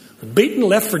 beaten,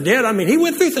 left for dead. I mean, he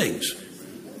went through things.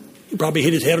 He probably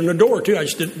hit his head on the door too.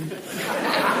 Acts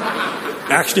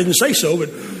didn't say so, but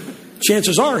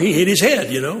chances are he hit his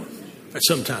head, at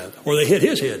some time. Or they hit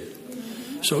his head.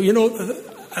 So,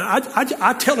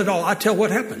 I tell it all. I tell what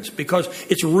happens because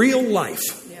it's real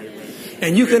life.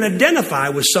 And you can identify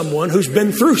with someone who's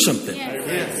been through something.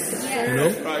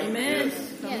 Amen.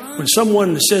 When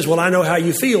someone says, well, I know how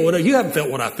you feel. Well, you haven't felt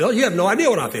what I felt. You have no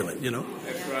idea what I'm feeling,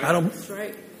 I don't.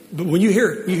 But when you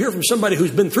hear from somebody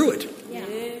who's been through it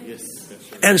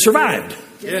and survived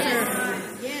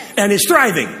and is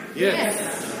thriving,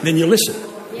 then you listen.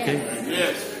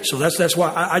 Okay? So that's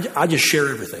why I just share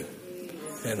everything.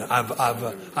 And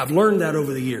I've learned that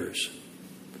over the years.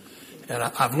 And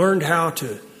I've learned how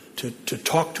to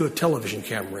talk to a television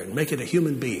camera and make it a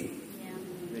human being.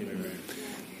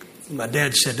 My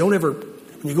dad said, don't ever,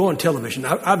 when you go on television,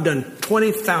 I've done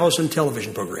 20,000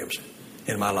 television programs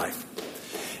in my life.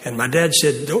 And my dad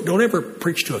said, don't ever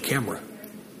preach to a camera.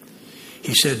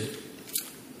 He said,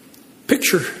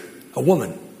 picture a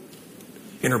woman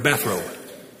in her bathrobe.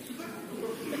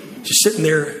 She's sitting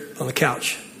there on the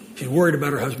couch. She's worried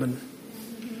about her husband.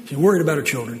 She's worried about her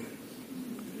children.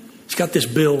 She's got this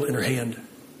bill in her hand.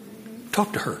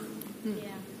 Talk to her.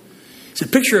 He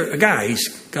said, picture a guy. He's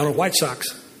got on white socks,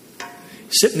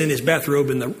 sitting in his bathrobe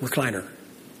in the recliner.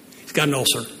 He's got an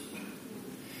ulcer.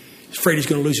 He's afraid he's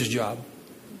going to lose his job.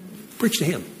 Preach to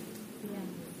him.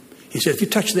 He said, if you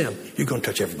touch them, you're going to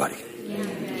touch everybody.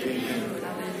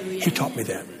 He taught me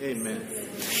that. Amen.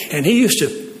 And he used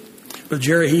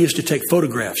to take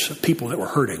photographs of people that were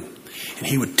hurting, and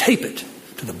he would tape it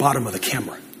to the bottom of the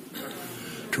camera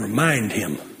to remind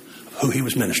him of who he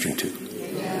was ministering to.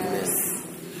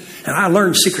 And I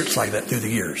learned secrets like that through the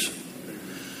years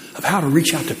of how to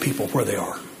reach out to people where they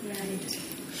are.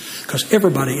 Because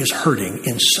everybody is hurting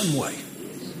in some way.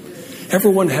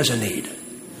 Everyone has a need.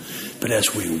 But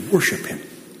as we worship Him,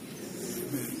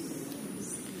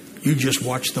 you just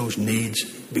watch those needs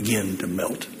begin to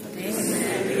melt.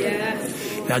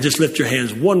 Now just lift your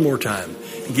hands one more time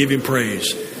and give Him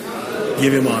praise.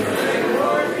 Give Him honor.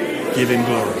 Give Him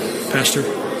glory. Pastor,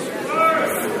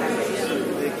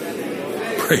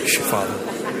 praise you,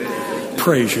 Father.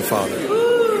 Praise you, Father.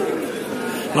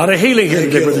 A lot of healing here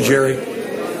today, Brother Jerry.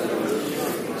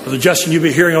 Brother Justin, you'll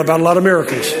be hearing about a lot of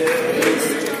miracles.